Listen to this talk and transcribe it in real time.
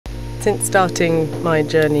Since starting my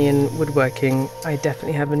journey in woodworking, I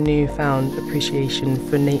definitely have a newfound appreciation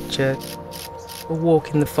for nature. A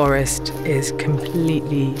walk in the forest is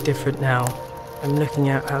completely different now. I'm looking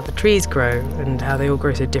at how the trees grow and how they all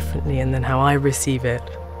grow so differently, and then how I receive it.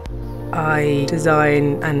 I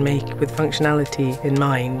design and make with functionality in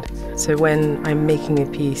mind, so when I'm making a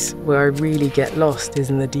piece, where I really get lost is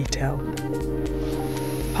in the detail.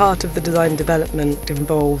 Part of the design development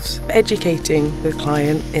involves educating the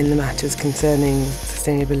client in the matters concerning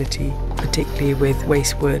sustainability, particularly with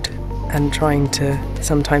waste wood, and trying to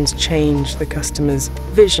sometimes change the customer's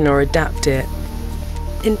vision or adapt it.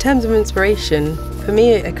 In terms of inspiration, for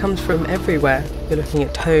me it comes from everywhere. You're looking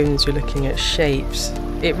at tones, you're looking at shapes.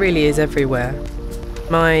 It really is everywhere.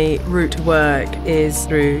 My route to work is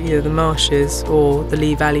through either the marshes or the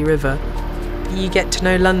Lee Valley River. You get to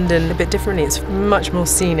know London a bit differently. It's much more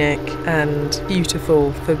scenic and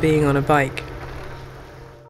beautiful for being on a bike.